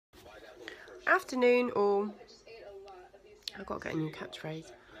Afternoon, or I've got to get a new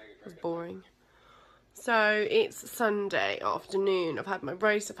catchphrase. That's boring. So it's Sunday afternoon. I've had my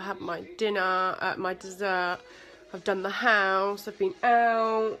roast, I've had my dinner, my dessert. I've done the house, I've been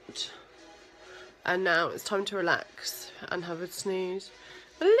out. And now it's time to relax and have a snooze.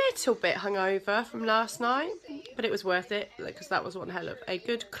 A little bit hungover from last night, but it was worth it because that was one hell of a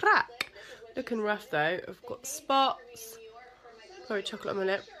good crack. Looking rough though. I've got spots. Sorry, chocolate on my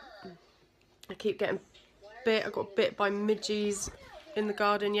lip. I keep getting bit. I got bit by midges in the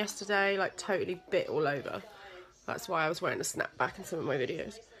garden yesterday, like totally bit all over. That's why I was wearing a snapback in some of my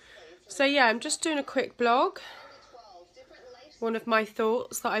videos. So yeah, I'm just doing a quick blog. One of my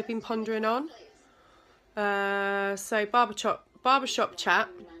thoughts that I've been pondering on. So barbershop chat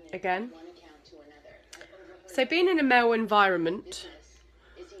again. So being in a male environment,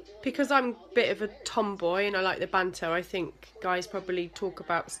 because I'm a bit of a tomboy and I like the banter, I think guys probably talk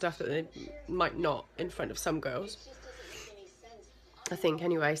about stuff that they might not in front of some girls. I think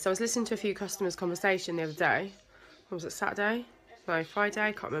anyway. So I was listening to a few customers' conversation the other day. What was it, Saturday? No, Friday,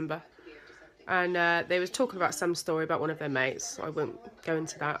 I can't remember. And they was talking about some story about one of their mates. So I won't go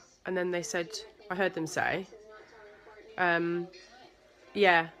into that. And then they said, I heard them say,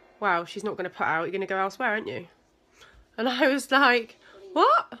 yeah, wow, she's not going to put out, you're going to go elsewhere, aren't you? And I was like,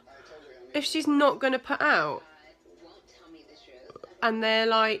 what? If she's not going to put out? And they're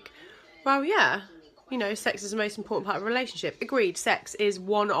like, well, yeah, you know, sex is the most important part of a relationship. Agreed, sex is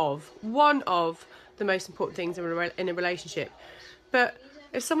one of the most important things in a relationship. But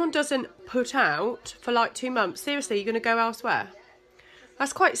if someone doesn't put out for like 2 months, seriously, you're going to go elsewhere?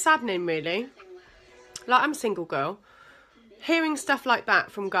 That's quite saddening, really. Like, I'm a single girl. Hearing stuff like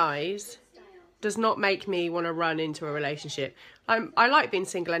that from guys does not make me want to run into a relationship. I like being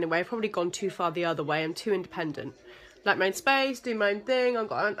single anyway. I've probably gone too far the other way. I'm too independent. Like my own space, do my own thing. I've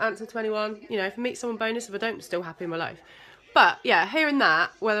got an answer to anyone. You know, if I meet someone, bonus. If I don't, I'm still happy in my life. But yeah, hearing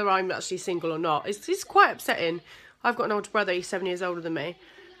that, whether I'm actually single or not, it's quite upsetting. I've got an older brother. He's 7 years older than me,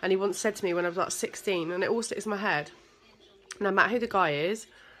 and he once said to me when I was like 16, and it all sticks in my head. No matter who the guy is,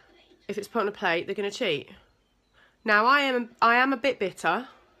 if it's put on a plate, they're going to cheat. Now I am a bit bitter,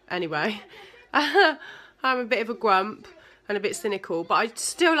 anyway. I'm a bit of a grump and a bit cynical, but I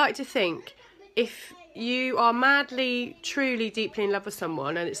still like to think if you are madly, truly, deeply in love with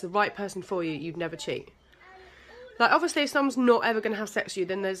someone and it's the right person for you, you'd never cheat. Like, obviously, if someone's not ever going to have sex with you,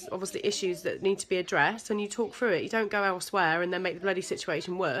 then there's obviously issues that need to be addressed, and you talk through it. You don't go elsewhere and then make the bloody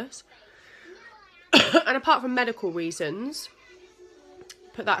situation worse. And apart from medical reasons,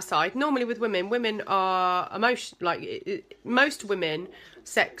 put that aside, normally with women are most women,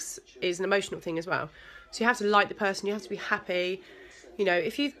 sex is an emotional thing as well. So you have to like the person, you have to be happy. You know,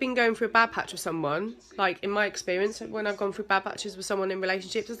 if you've been going through a bad patch with someone, like in my experience, when I've gone through bad patches with someone in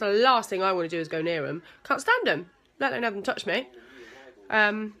relationships, that's the last thing I want to do is go near them. Can't stand them, let alone have them touch me.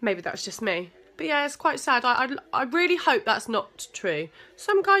 Maybe that's just me. But yeah, it's quite sad. I really hope that's not true.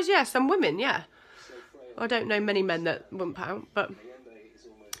 Some guys, yeah, some women, yeah. I don't know many men that wouldn't put out, but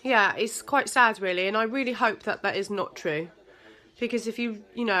yeah, it's quite sad really, and I really hope that that is not true. Because if you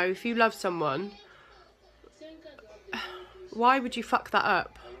love someone, why would you fuck that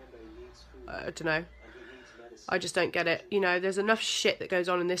up? I don't know. I just don't get it. You know, there's enough shit that goes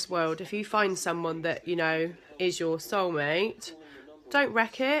on in this world. If you find someone that, you know, is your soulmate, don't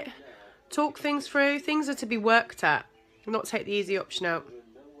wreck it. Talk things through. Things are to be worked at, not take the easy option out.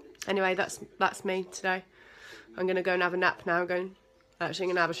 Anyway, that's me today. I'm going to go and have a nap now. Actually, I'm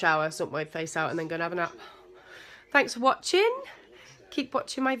going to have a shower, sort my face out, and then go and have a nap. Thanks for watching. Keep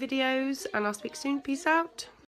watching my videos, and I'll speak soon. Peace out.